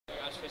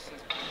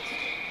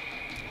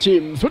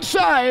teams switch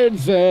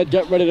sides and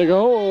get ready to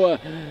go.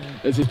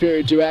 This is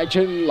Period 2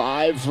 action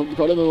live from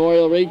Cronin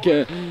Memorial Rink.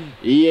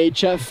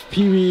 EHF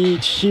Pee-wee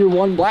Tier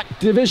 1 Black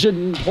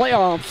Division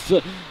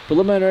Playoffs.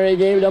 Preliminary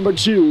game number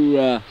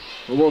 2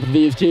 for both of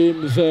these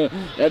teams. And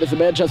it's the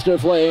Manchester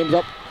Flames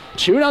up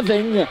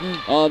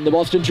 2-0 on the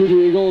Boston True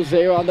Eagles.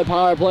 They are on the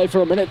power play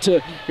for a minute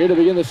here to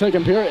begin the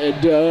second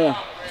period.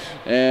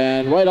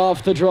 And right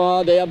off the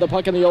draw, they have the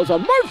puck in the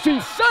zone. Murphy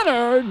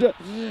centered,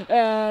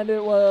 and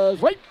it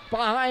was right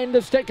behind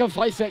the stick of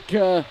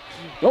Fleisig.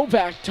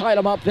 Novak tied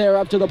him up there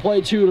up to the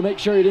play too to make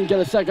sure he didn't get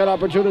a second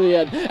opportunity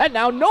in. And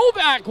now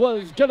Novak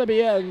was going to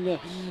be in,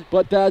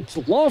 but that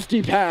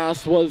lofty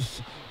pass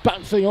was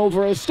bouncing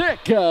over his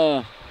stick.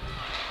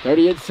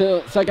 38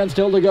 seconds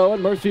still to go,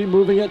 and Murphy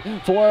moving it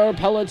for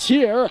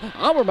Pelletier.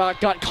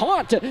 Auerbach got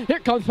caught. Here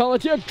comes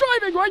Pelletier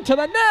driving right to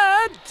the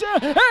net,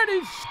 and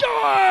he scores!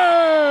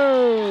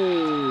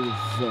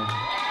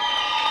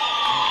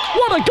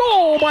 What a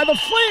goal by the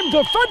Flame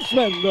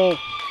defenseman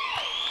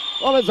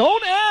on his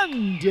own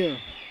end.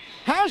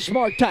 Hash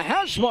mark to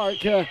hash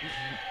mark,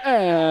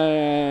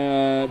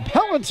 and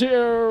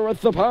Pelletier with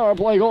the power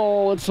play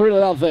goal. It's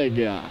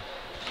 3-0.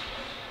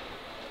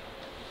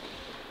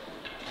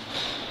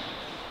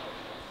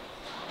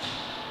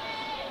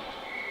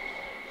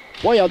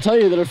 Boy, I'll tell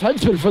you, the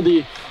defenseman for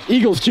the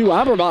Eagles too,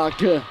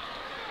 Auerbach, I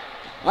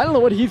don't know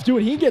what he's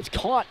doing. He gets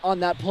caught on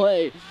that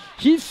play.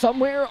 He's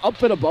somewhere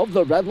up and above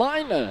the red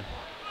line.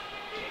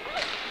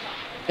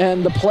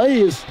 And the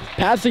play is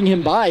passing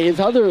him by.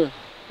 His other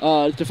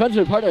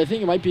defenseman partner, I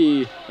think it might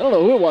be, I don't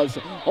know who it was.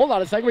 Hold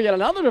on a second, we got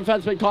another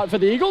defenseman caught for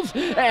the Eagles.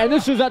 And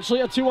this is actually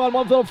a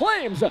 2-on-1 for the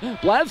Flames.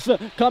 Bless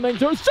coming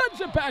through,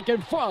 sends it back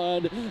in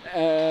front.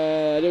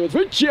 And it was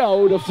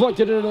Riccio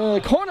deflected it into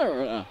the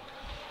corner.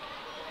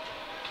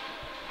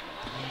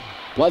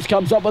 Bless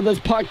comes up with this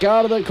puck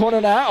out of the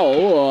corner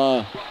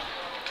now.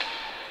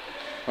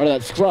 Out of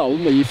that scrum,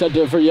 he sent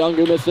it for Young,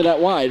 who missed it at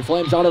wide.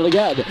 Flames on it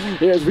again.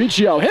 Here's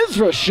Riccio, his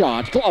first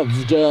shot,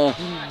 gloved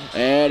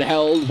and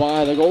held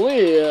by the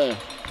goalie.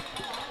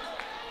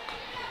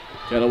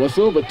 Got a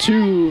whistle, but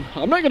two.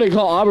 I'm not going to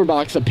call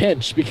Auerbach a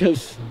pinch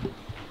because,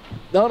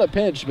 not a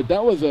pinch, but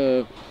that was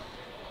a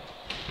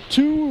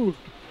two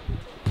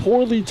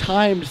poorly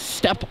timed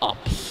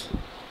step-ups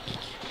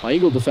by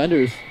Eagle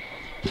defenders.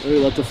 Really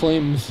let the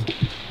Flames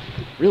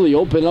really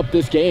open up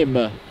this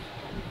game.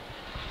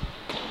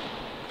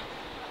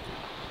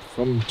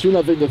 From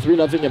 2-0 to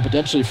 3-0 and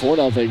potentially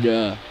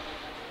 4-0.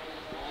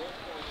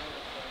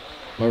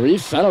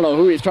 Maurice, I don't know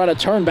who he's trying to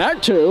turn back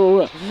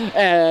to.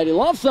 And he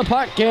lost the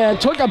puck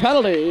and took a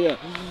penalty.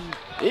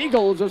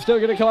 Eagles are still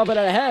going to come up and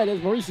ahead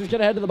as Maurice is going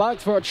to head to the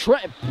box for a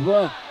trip.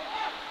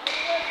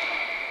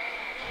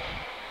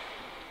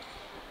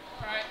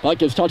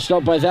 Puck is touched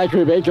up by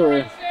Zachary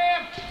Baker.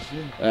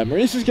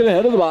 Maurice is going to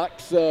head to the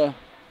box,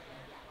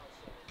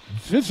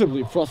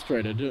 visibly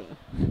frustrated.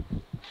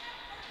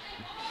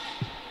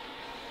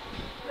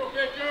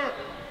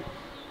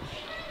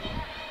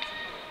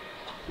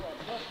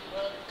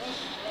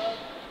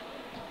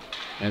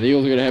 And the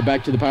Eagles are going to head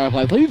back to the power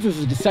play. I believe this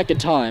is the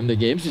second time the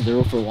game's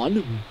 0 for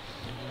 1.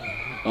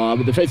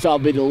 But the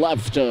face-off will be to the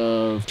left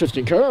of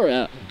Tristan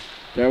Kerr.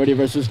 Darity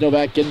versus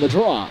Novak in the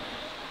draw.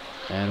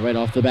 And right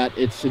off the bat,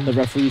 it's in the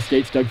referee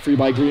skates, dug free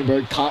by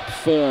Greenberg.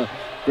 Kopf.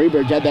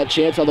 Greenberg had that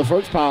chance on the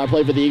first power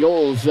play for the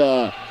Eagles,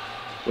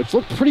 which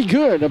looked pretty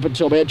good up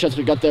until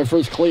Manchester got their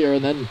first clear,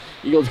 and then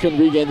Eagles couldn't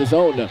regain the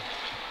zone.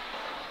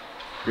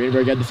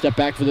 Greenberg had to step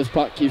back for this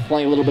puck. He's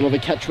playing a little bit of a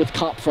catch with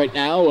Kopf right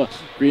now.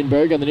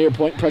 Greenberg on the near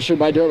point, pressured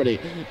by Dermody.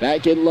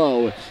 Back in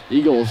low.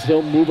 Eagles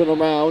still moving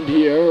around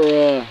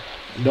here.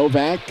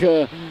 Novak,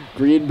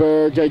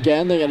 Greenberg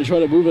again. They're going to try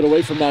to move it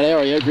away from that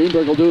area.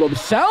 Greenberg will do it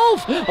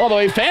himself, although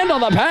he fanned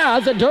on the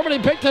pass, and Dermody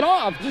picked it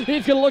off.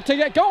 He's going to look to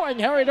get going.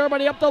 Harry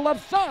Dermody up the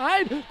left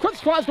side.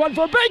 Crisscross one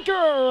for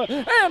Baker,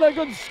 and a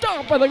good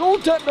stop by the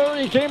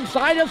goaltender. He came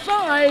side to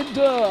side.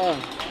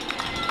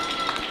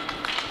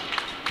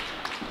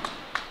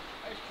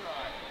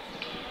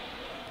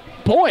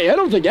 Boy, I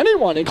don't think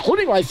anyone,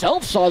 including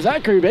myself, saw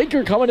Zachary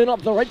Baker coming in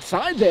up the right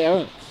side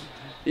there.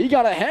 He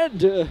got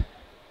ahead.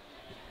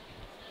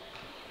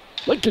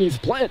 Look at his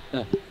plant.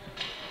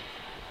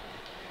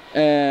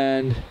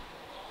 And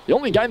the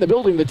only guy in the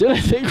building that did,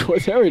 I think,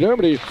 was Harry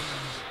Dermody,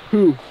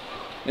 who,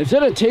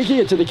 instead of taking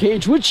it to the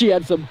cage, which he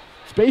had some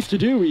space to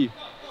do, he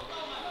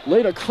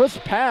laid a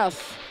crisp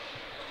pass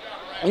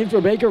in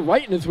for Baker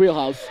right in his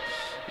wheelhouse.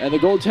 And the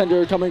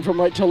goaltender coming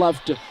from right to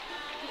left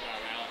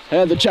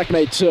had the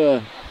checkmate.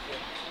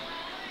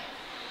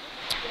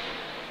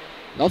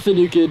 Nothing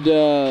you could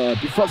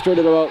be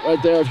frustrated about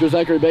right there if you're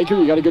Zachary Baker.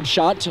 You got a good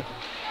shot.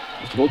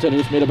 The goaltender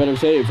just made a better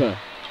save.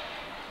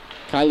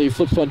 Kylie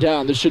flips one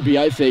down. This should be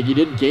icing. He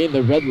didn't gain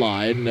the red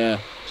line.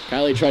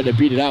 Kylie tried to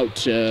beat it out.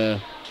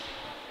 The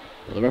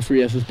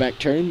referee has his back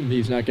turned.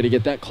 He's not going to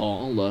get that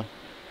call.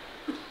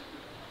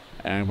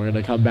 And we're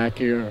going to come back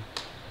here.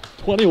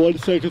 21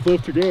 seconds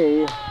left to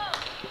go.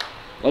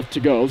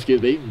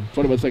 Excuse me.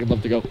 21 seconds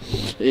left to go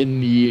in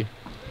the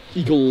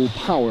Eagle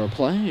power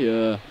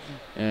play.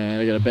 And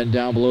they're going to bend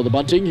down below the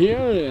bunting here.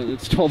 And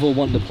it's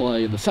 12:01 to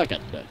play in the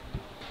second.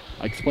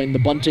 I explained the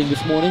bunting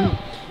this morning.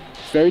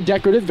 It's very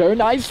decorative, very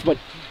nice, but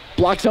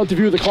blocks out the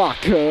view of the clock.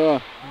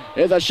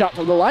 Here's a shot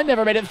from the line.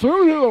 Never made it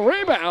through to the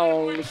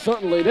rebound.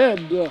 Certainly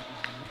did.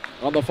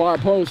 On the far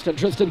post. And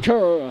Tristan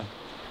Kerr,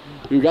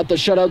 who got the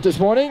shutout this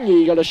morning.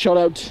 He got a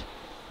shutout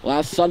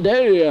last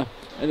Sunday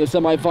in the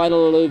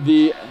semifinal of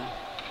the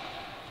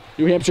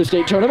New Hampshire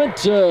State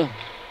Tournament.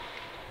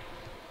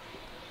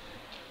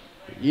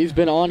 He's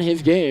been on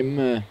his game,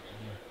 and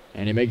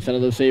he makes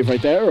another save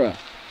right there.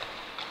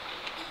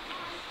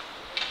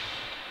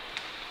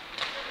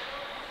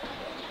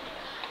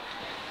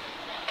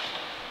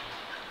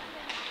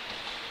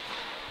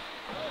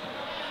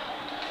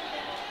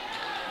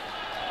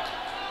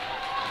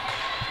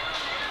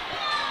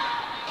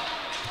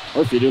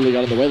 Murphy nearly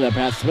got in the way of that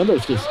pass.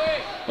 Smithers just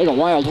like a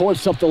wild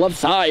horse up the left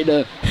side.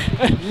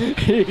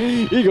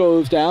 He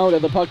goes down,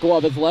 and the puck go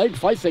off his leg.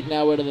 Feisik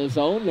now into the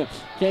zone.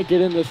 Can't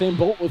get in the same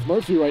boat with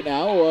Murphy right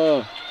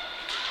now.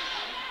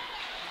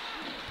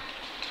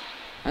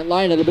 That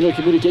line had a bit of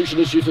communication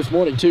issues this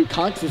morning, too.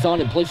 Cox is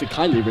on in place of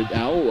Kylie right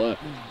now.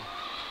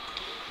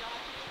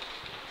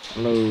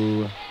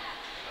 Hello.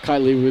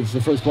 Kylie was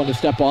the first one to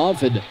step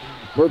off, and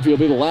Murphy will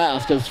be the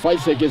last as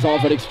Feisik is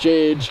off in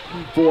exchange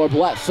for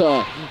Bless.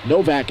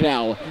 Novak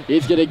now.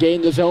 He's going to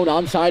gain the zone.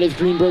 Onside is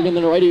Greenberg in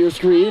the right of your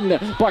screen.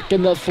 Puck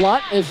in the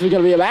slot. This is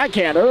going to be a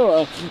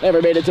backhander. Never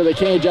made it to the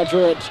cage after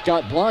it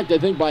got blocked, I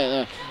think,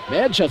 by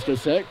Manchester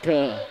Sick.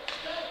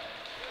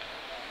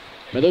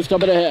 Smithers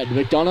dumping ahead.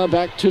 McDonough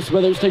back to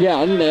Smithers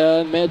again.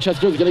 And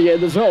Manchester's going to get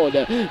in the zone.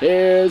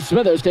 Here's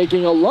Smithers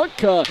taking a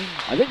look. I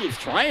think he's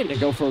trying to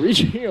go for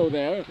Riccio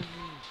there.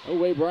 No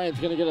way Brian's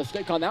going to get a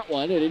stick on that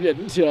one, and he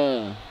didn't.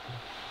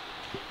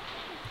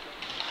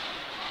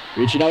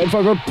 Reaching out in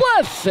front of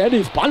Bless, and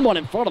he's spun one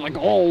in front of the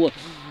goal.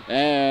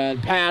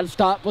 And pad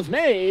stop was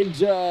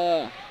made.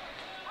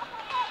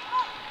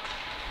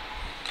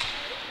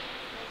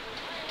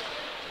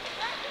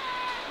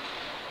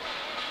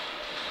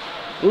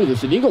 Ooh,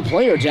 there's an Eagle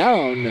player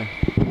down.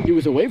 He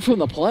was away from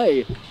the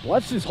play.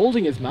 Bless is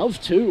holding his mouth,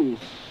 too.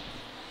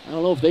 I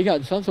don't know if they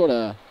got some sort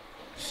of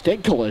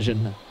stick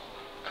collision.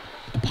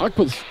 The puck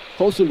was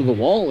closer to the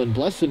wall, and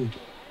Bless and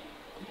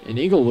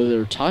Eagle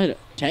were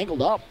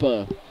tangled up.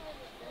 And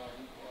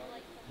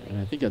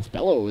I think that's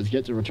Bello is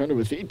yet to return to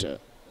his feet.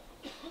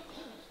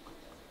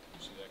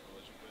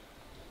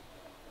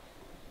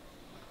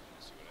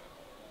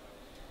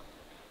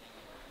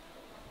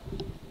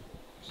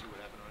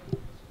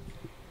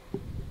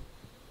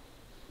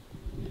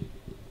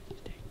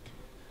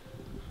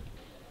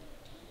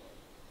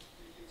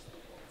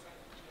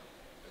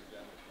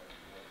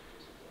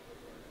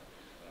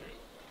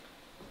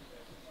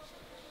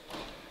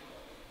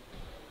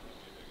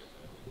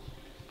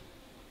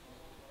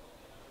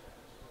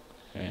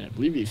 And I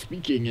believe he's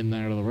speaking in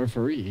there to the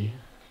referee.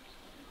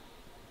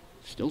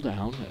 Still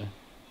down.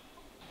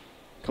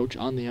 Coach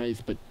on the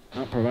ice, but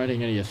not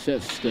providing any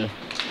assist.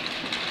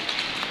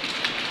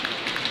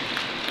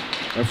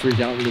 Referee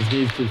down with his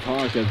knees to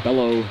talk as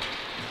Bello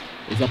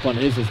is up on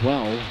his as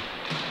well.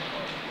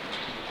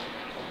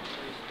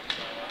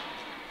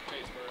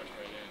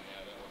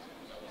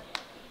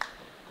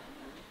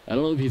 I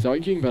don't know if he's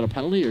arguing about a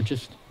penalty or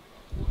just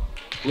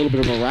a little bit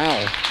of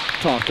morale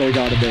talk going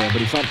on in there, but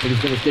he's not.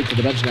 He's going to skate to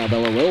the bench now.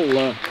 Bello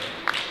will.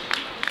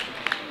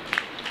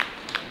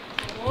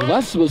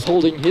 Les was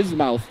holding his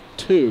mouth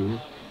too,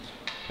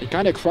 and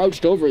kind of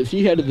crouched over as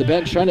he headed the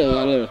bench, trying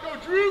to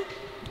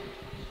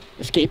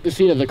escape the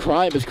scene of the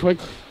crime as quick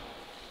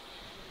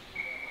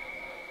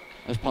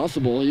as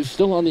possible. He's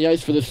still on the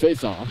ice for this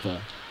face-off.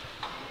 Well,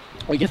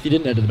 I guess he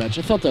didn't head to the bench.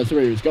 I thought that's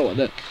where he was going.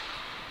 But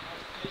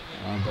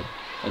I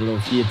don't know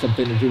if he had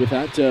something to do with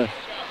that.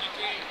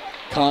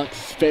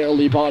 Cox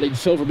fairly bodied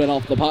Silverman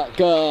off the puck.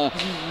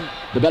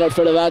 The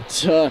benefit of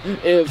that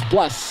is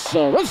Bless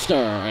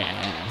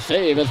Rister.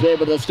 Save is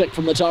able to stick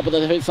from the top of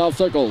the face-off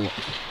circle.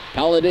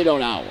 Palladino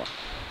now.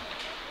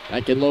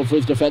 Back in low for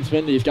his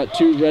defenseman. He's got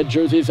two red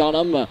jerseys on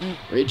him.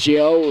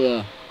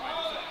 Riccio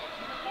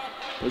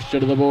pushed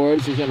into the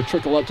boards. He's going to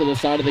trickle up to the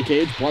side of the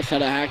cage. Bless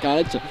had a hack on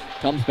it.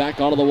 Comes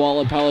back onto the wall,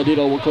 and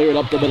Palladino will clear it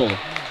up the middle.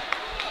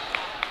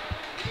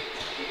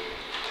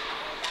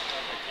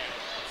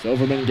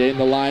 Silverman gained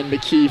the line.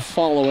 McKee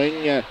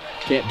following.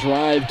 Can't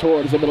drive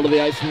towards the middle of the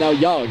ice. Now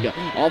Young.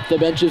 Off the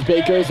bench is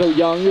Baker, so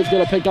Young is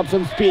going to pick up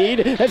some speed.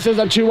 This is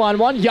a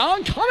 2-on-1.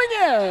 Young coming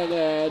in.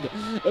 And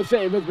the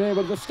save is made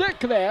with the stick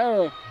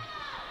there.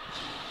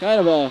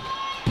 Kind of a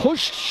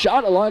pushed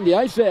shot along the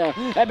ice there.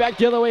 And back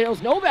the other way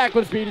goes Novak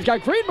with speed. He's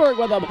got Greenberg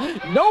with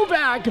him.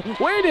 Novak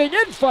waiting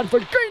in front for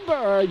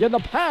Greenberg. And the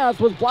pass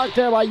was blocked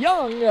there by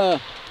Young,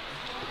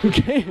 who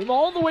came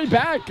all the way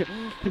back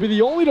to be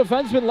the only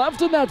defenseman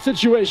left in that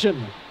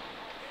situation.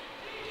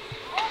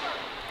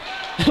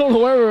 I don't know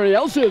where everybody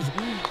else is.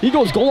 He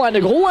goes goal line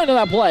to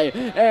that play.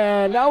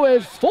 And now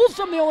is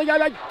Folsom the only guy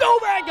back.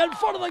 Novak in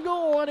front of the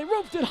goal, and he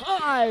roofed it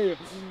high.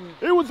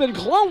 It was in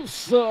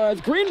close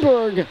as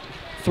Greenberg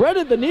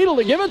threaded the needle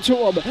to give it to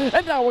him.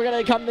 And now we're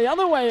going to come the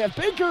other way. If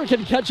Baker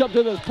can catch up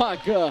to this puck.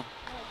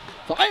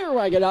 Fire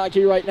wagon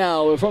hockey right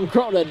now from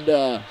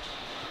Cronin.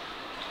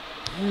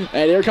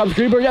 And here comes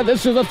Greenberg again.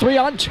 This is a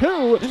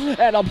 3-on-2.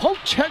 And a poke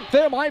check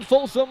there by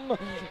Folsom.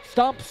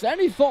 Stops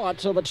any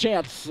thought of a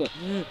chance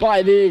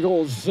by the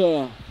Eagles.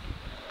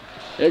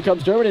 Here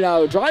comes Germany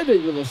now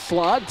driving to the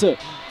slot.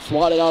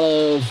 Swatted out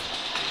of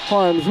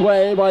harm's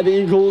way by the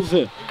Eagles.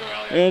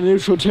 In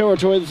neutral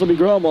territory, this will be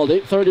Grumbled.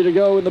 8:30 to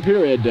go in the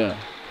period.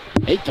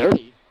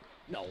 8:30?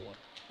 No,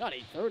 not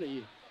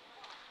 8:30.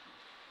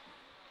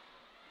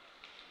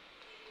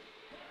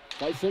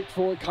 5-6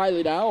 for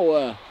Kylie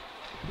now.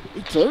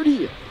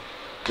 8:30.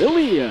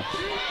 Billy.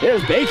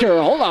 Here's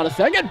Baker. Hold on a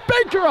second.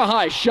 Baker, a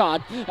high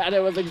shot. And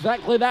it was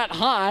exactly that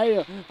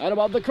high and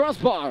above the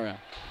crossbar.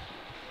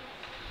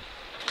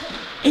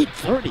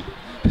 8:30.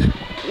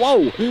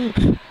 Whoa.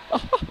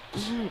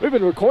 We've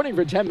been recording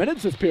for 10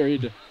 minutes this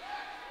period.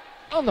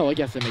 Oh, no, I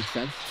guess that makes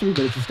sense. 3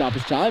 minutes of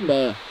stoppage time.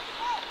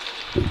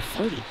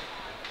 8:30.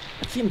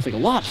 That seems like a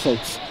lot,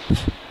 folks.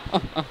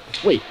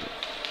 Wait.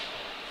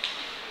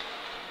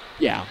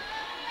 Yeah.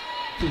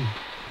 I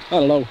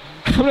don't know.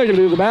 I'm not going to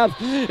do the math.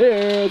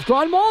 Here's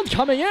Cronin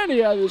coming in. He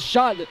has his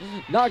shot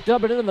knocked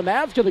up and into the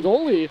mask of the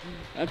goalie.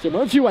 After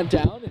Murphy went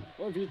down.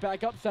 Murphy's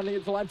back up, sending it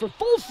to the line for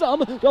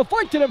Folsom.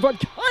 Deflected in front.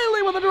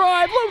 Kylie with a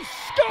drive. Loose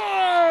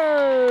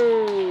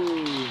score!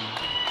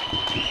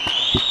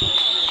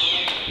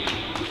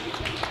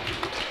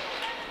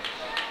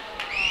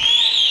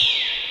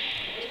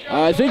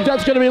 I think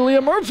that's going to be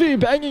Liam Murphy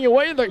banging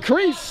away in the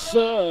crease.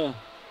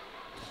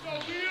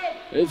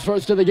 His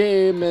first of the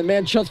game and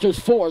Manchester's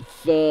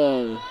fourth.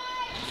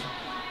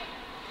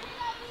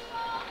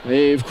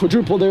 They've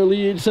quadrupled their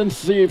lead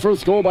since the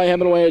first goal by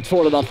Hemingway. It's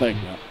 4-0.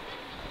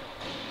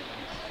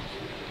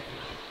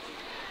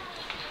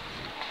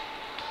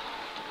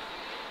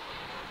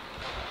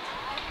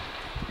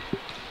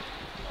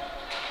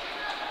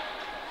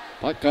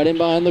 Puck got in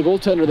behind the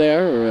goaltender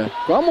there.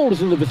 Cromwell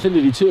was in the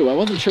vicinity too. I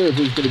wasn't sure if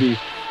it was going to be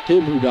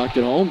him who knocked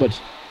it home, but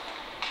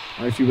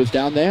if he was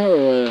down there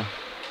or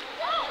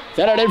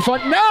set it in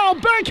front. Now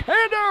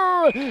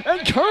backhander!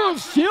 And Kerr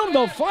sealed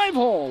the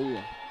 5-hole.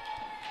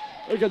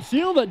 We can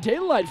seal the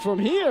daylight from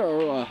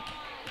here.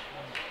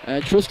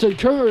 And Tristan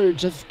Kerr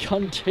just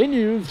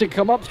continues to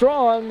come up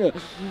strong.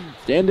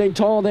 Standing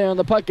tall there on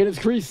the puck in his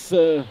crease.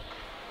 I'm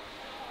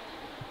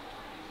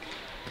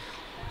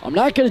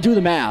not going to do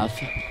the math,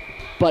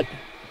 but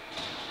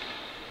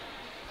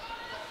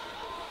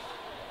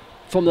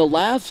from the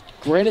last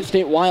Granite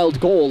State Wild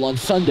goal on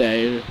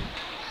Sunday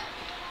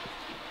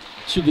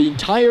to the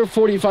entire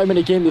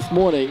 45-minute game this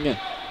morning,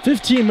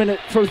 15-minute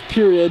first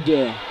period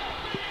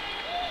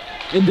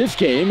in this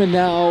game, and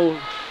now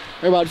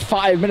we're about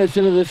 5 minutes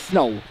into this,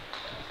 no,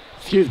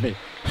 excuse me,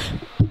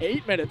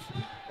 8 minutes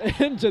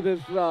into this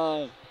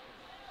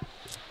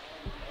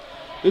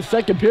this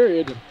second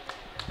period.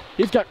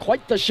 He's got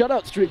quite the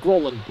shutout streak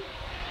rolling.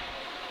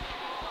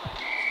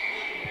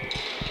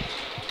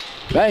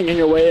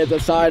 Banging away at the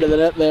side of the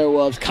net there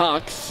was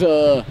Cox.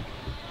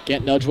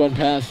 Can't nudge one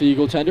past the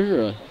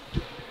goaltender.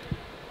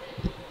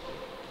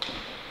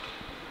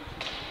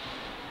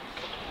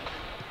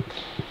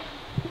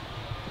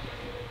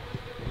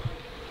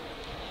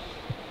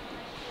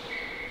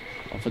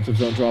 Offensive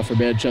zone draw for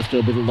Manchester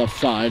over the left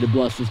side, and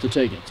blesses to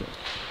take it.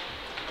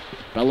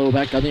 Bello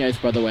back on the ice,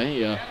 by the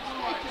way.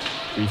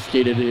 He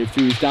skated, if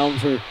he was down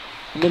for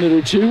a minute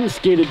or two,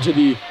 skated to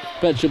the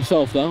bench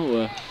himself,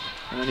 though.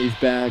 And he's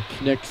back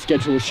next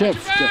scheduled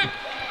shift.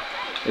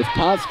 It's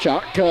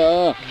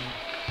Paschak.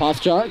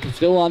 Paschak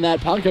still on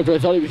that puck after I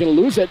thought he was going to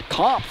lose it.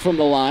 Kopp from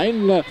the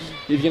line.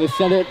 He's going to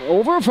send it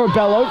over for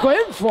Bello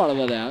in front of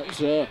the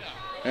net.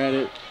 And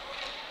it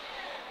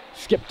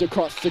skipped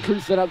across the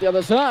crease and out the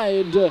other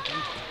side.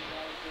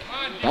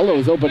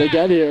 Bello's open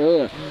again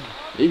here.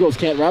 Eagles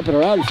can't wrap it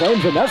around.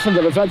 Flames a mess in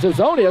the defensive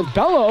zone. Here's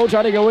Bello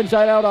trying to go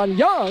inside out on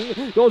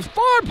Young. Goes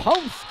far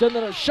post, and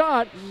then a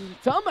shot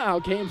somehow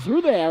came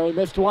through there and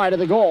missed wide of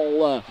the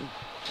goal.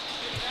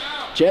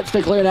 Chance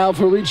to clear now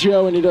for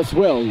Riccio, and he just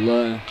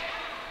will.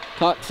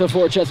 Cox a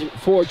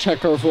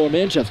four-checker for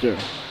Manchester.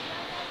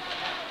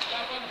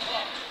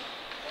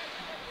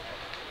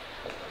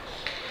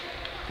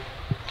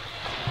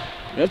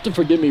 You have to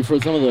forgive me for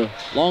some of the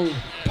long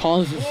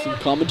pauses in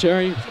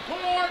commentary.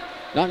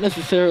 Not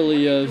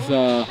necessarily as,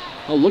 oh,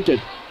 look at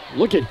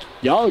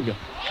Young.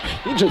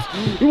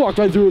 He walked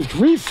right through his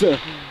crease.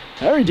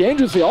 Very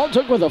dangerously. All it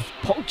took was a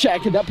poke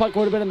check, and that puck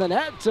would have been in the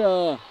net.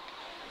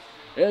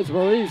 Here's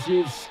Maurice.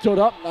 He stood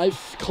up,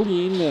 nice,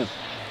 clean,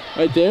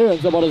 right there.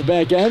 Ends up on his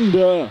back end.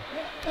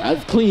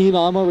 That's clean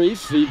on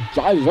Maurice. He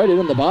drives right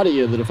in the body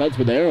of the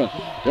defenseman there.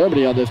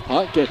 Germany on this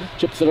puck.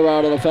 Chips it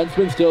around on the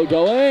defenseman, still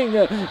going.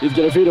 He's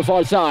going to feed a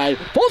far side.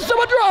 Pulls him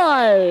a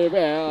drive.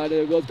 And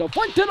it was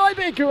deflected by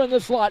Baker in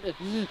the slot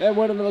and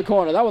went into the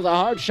corner. That was a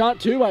hard shot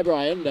too by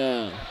Brian.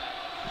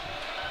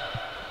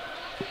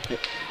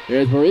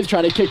 Here's Maurice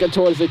trying to kick it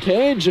towards the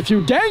cage. A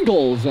few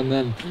dangles and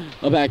then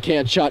a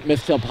backhand shot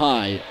missed up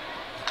high.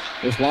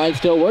 This line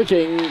still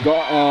working.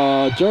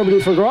 Germany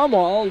for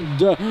Gromwald.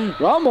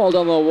 Gromwald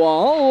on the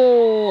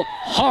wall.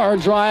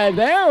 Hard drive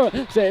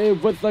there.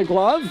 Save with the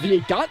glove.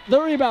 He got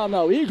the rebound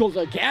though. Eagles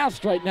are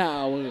gassed right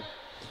now.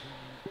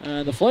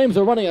 And the Flames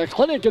are running a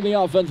clinic in the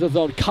offensive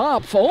zone.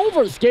 Kopf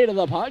overskated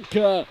the puck.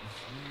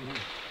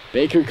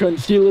 Baker couldn't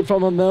steal it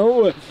from him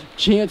though.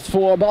 Chance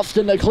for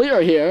Boston to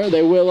clear here.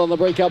 They will on the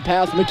breakout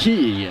pass.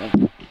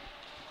 McKee.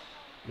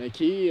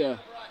 McKee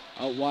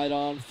out wide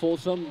on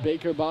Folsom.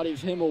 Baker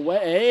bodies him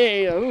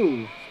away.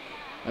 Ooh.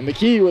 And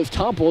McKee was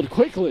toppled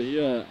quickly.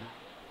 I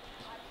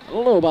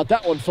don't know about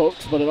that one,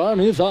 folks, but an arm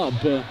is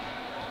up. And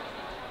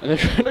they're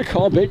going to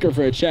call Baker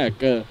for a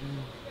check. And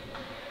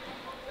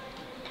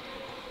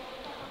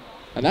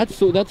that's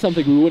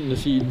something we wouldn't have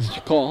seen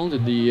called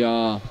in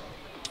the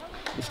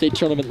state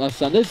tournament last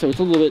Sunday, so it's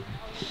a little bit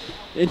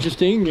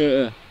interesting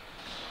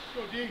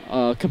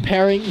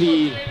comparing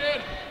the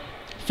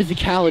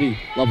physicality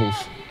levels.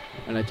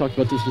 And I talked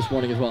about this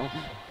morning as well,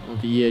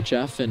 of the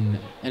EHF and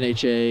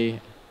NHA,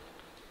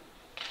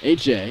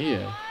 HA,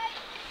 of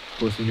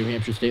course the New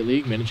Hampshire State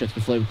League. Manchester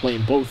Flames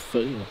playing both.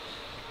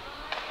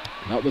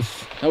 That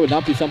would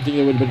not be something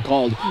that would have been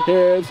called.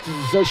 Here's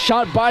a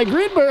shot by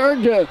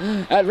Greenberg.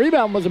 That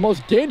rebound was the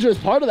most dangerous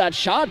part of that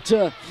shot,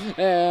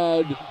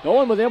 and no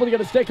one was able to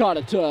get a stick on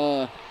it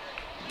for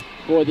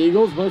the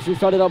Eagles. Murphy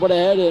fed it up with a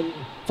head, and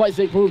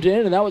Feisig moved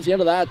in, and that was the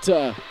end of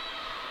that.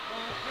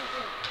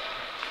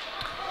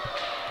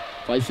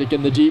 Feisig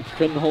in the deep,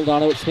 couldn't hold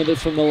on to it.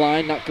 Smithers from the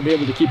line, not going to be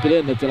able to keep it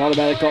in. It's an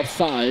automatic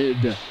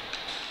offside.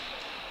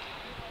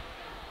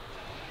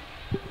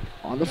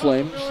 On the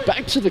Flames.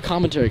 Back to the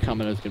commentary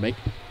comment I was going to make.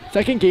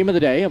 Second game of the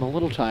day. I'm a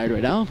little tired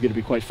right now. I'm going to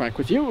be quite frank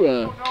with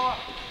you.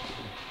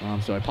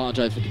 So I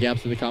apologize for the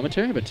gaps in the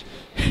commentary, but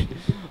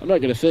I'm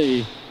not going to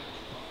say,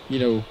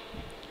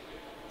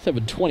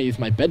 7:20 is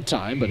my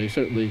bedtime, but I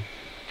certainly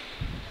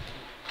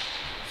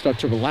start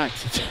to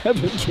relax at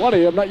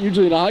 7:20. I'm not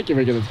usually in a hockey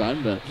rink at this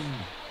time, but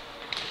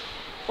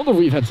although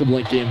we've had some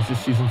late games this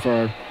season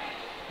for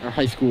our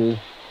high school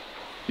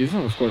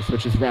season, of course,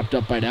 which is wrapped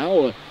up by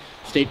now.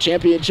 State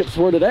championships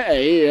for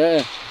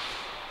today.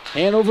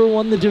 Hanover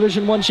won the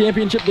Division I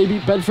championship. They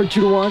beat Bedford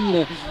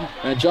 2-1.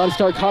 John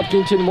Stark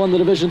Hopkinton won the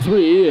Division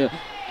III.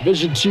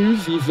 Division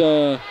II's, he's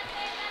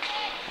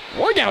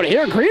look out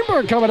here.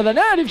 Greenberg coming to the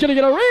net. He's going to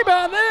get a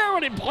rebound there,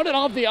 and he put it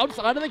off the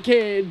outside of the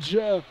cage.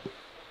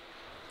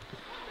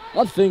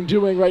 Nothing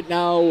doing right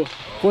now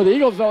for the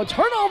Eagles, though.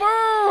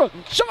 Turnover!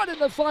 Shot in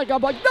the slide,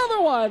 got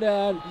another one,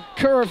 and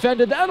Kerr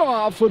fended that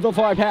off with the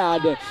far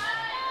pad.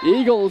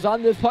 Eagles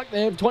on this puck.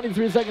 They have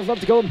 23 seconds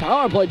left to go in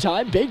power play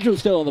time. Baker's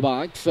still in the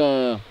box.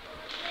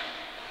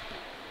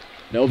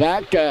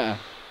 Novak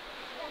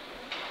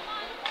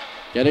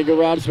getting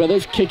around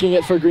Smithers, kicking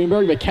it for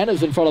Greenberg.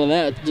 McKenna's in front of the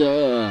net.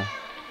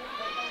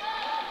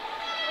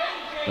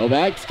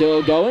 Novak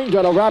still going,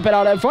 gonna wrap it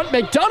out in front.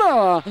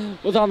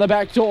 McDonough was on the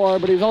back door,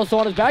 but he's also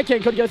on his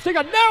backhand. Couldn't get a stick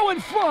on. Now in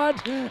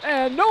front,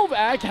 and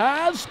Novak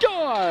has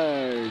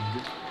scored.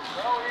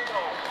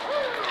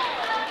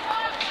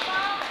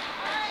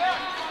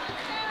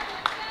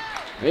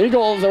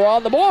 Eagles are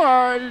on the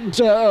board.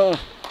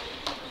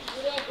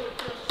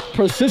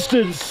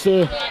 Persistence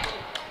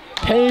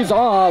pays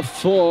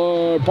off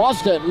for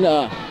Boston.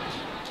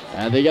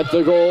 And they get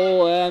the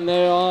goal, and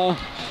they are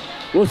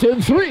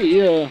within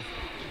 3.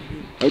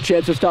 No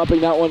chance of stopping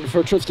that one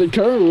for Tristan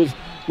Kerr, who was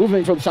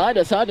moving from side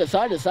to side to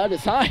side to side to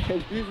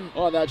side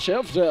on that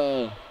shift.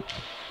 Here's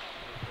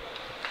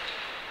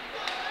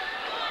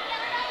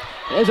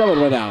that one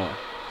right now.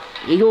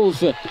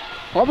 Eagles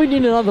probably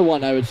need another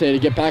one, I would say, to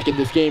get back in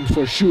this game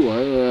for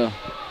sure.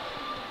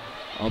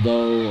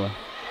 Although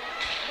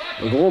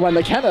the goal by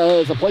McKenna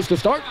is a place to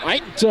start,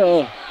 right?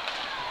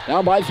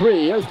 Down by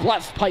 3. Here's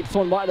Bless, pipes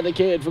one wide to the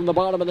kid from the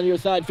bottom of the near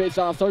side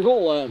face-off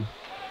circle.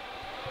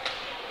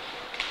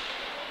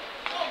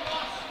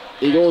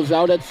 Eagles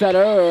out at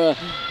center.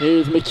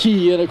 Here's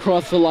McKee in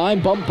across the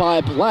line, bumped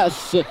by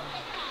Bless.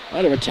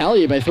 Trying to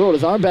retaliate by throwing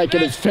his arm back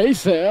in his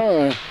face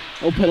there.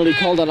 No penalty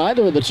called on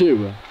either of the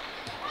two.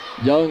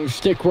 Young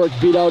stick work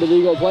beat out an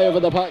Eagle player for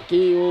the puck.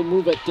 He will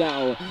move it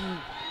down.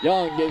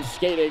 Young is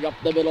skating up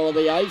the middle of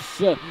the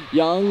ice.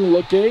 Young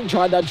looking,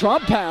 tried that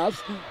drop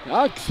pass.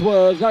 Knox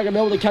was not going to be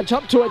able to catch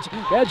up to it.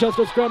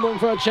 Manchester scrambling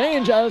for a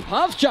change as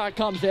Paschak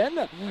comes in.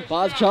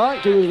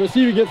 Paschak, he was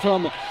receiving it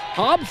from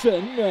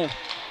Hobson.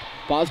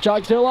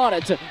 Paschak still on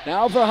it.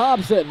 Now for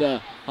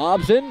Hobson.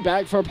 Hobson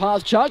back for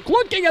Paschak,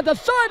 looking at the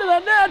side of the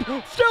net.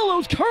 Still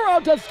loose. Kerr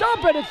out to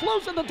stop it. It's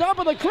loose at the top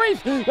of the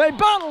crease. They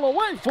battle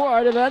away for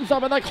it and ends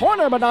up in the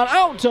corner, but not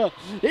out.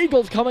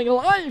 Eagles coming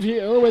alive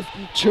here with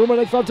 2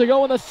 minutes left to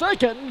go in the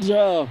second.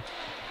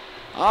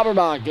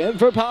 Aberbach in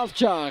for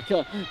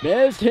Paschak.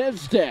 Missed his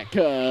stick.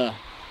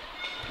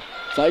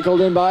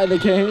 Cycled in by the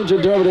cage,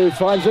 and Derby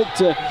finds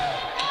it.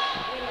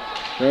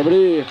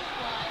 Derby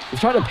is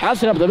trying to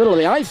pass it up the middle of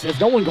the ice. There's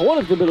no one going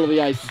up the middle of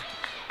the ice.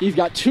 He's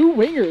got 2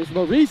 wingers,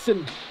 Maurice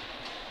and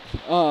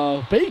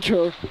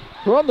Baker,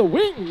 who are on the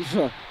wings.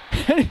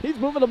 He's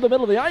moving up the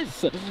middle of the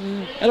ice. I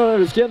don't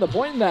understand the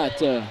point in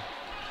that.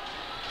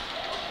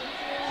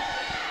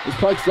 This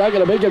puck's not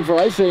going to make it for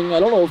icing. I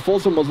don't know if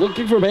Folsom was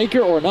looking for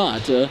Baker or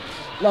not.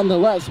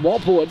 Nonetheless,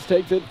 Walpowitz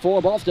takes it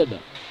for Boston.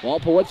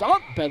 Walpowitz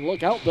up, and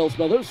look out, Bill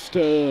Smithers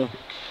to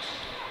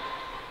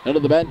end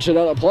of the bench and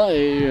out of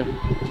play.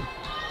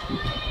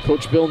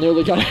 Coach Bill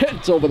nearly got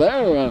hit over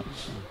there.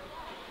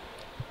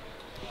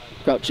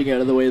 Crouching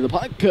out of the way of the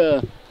puck.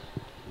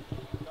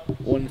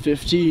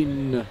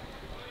 1:15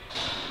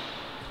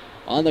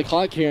 on the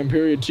clock here in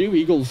period 2.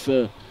 Eagles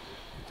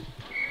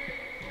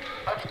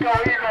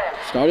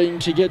starting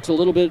to get a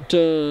little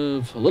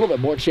bit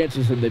more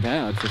chances than they've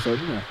had for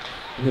certain.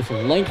 In this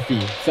lengthy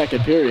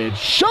second period.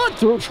 Shot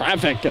through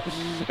traffic.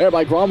 There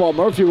by Cromwell.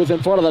 Murphy was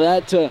in front of the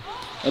net.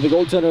 And the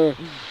goaltender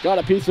got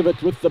a piece of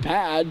it with the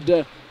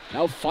pad.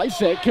 Now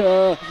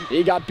Feisik,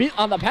 he got beat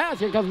on the pass.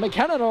 Here comes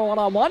McKenna on a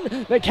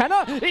one-on-one.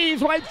 McKenna,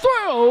 he's right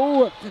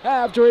through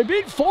after he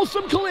beat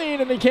Folsom clean,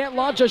 and he can't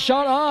launch a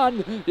shot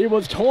on. He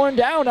was torn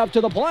down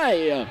after the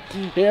play.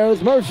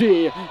 Here's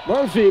Murphy.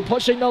 Murphy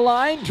pushing the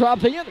line,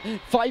 dropping it.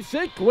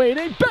 Feisik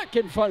waiting back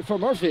in front for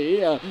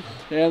Murphy. And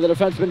the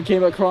defenseman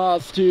came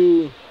across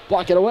to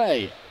block it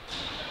away.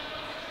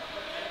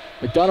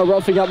 McDonough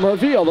roughing up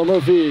Murphy, although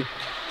Murphy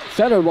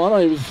centered one.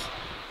 He was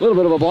a little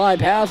bit of a blind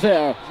pass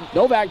there.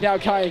 Novak now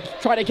trying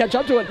to catch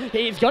up to it.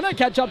 He's going to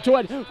catch up to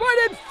it.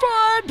 Right in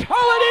front.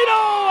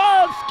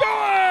 Palladino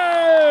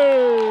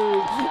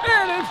scores!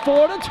 And it's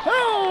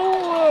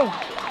 4-2.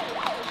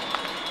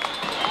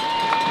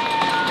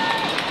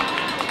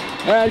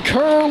 And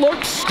Kerr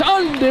looks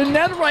stunned in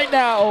net right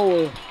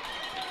now.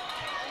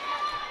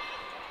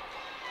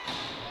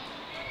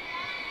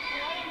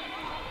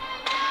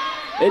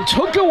 It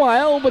took a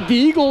while, but the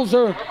Eagles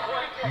are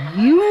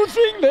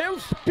using their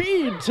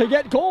speed to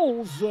get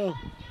goals.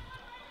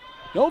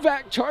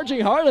 Novak charging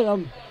hard at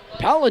him.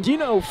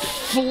 Palladino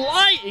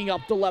flying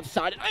up the left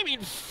side. I mean,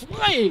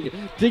 flying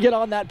to get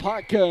on that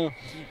puck.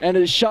 And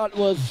his shot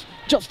was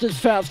just as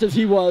fast as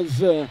he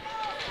was. And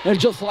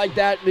just like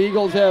that, the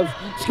Eagles have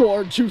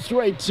scored 2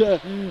 straight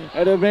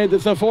and have made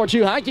this a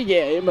 4-2 hockey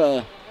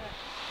game.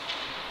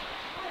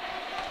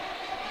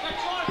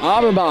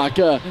 Auerbach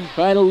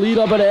trying to lead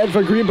up ahead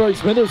for Greenberg.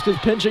 Smithers just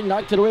pinching,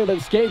 knocked it away with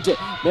his skate.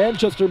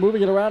 Manchester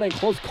moving it around in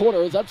close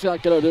quarters. That's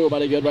not going to do him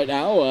any good right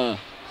now.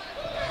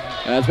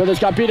 As Smithers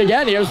got beat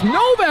again. Here's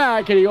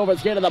Novak, and he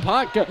overskated the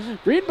puck.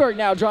 Greenberg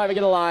now driving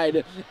it a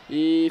line.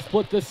 He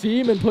split the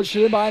seam and pushed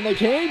it in behind the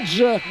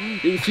cage.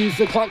 He sees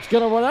the clock's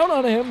going to run out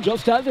on him,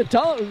 just as it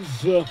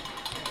does.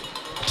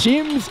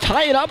 Teams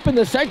tie it up in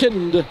the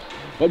second,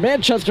 but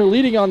Manchester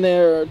leading on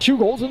their 2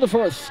 goals in the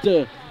first.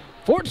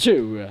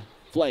 4-2.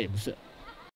 Flames.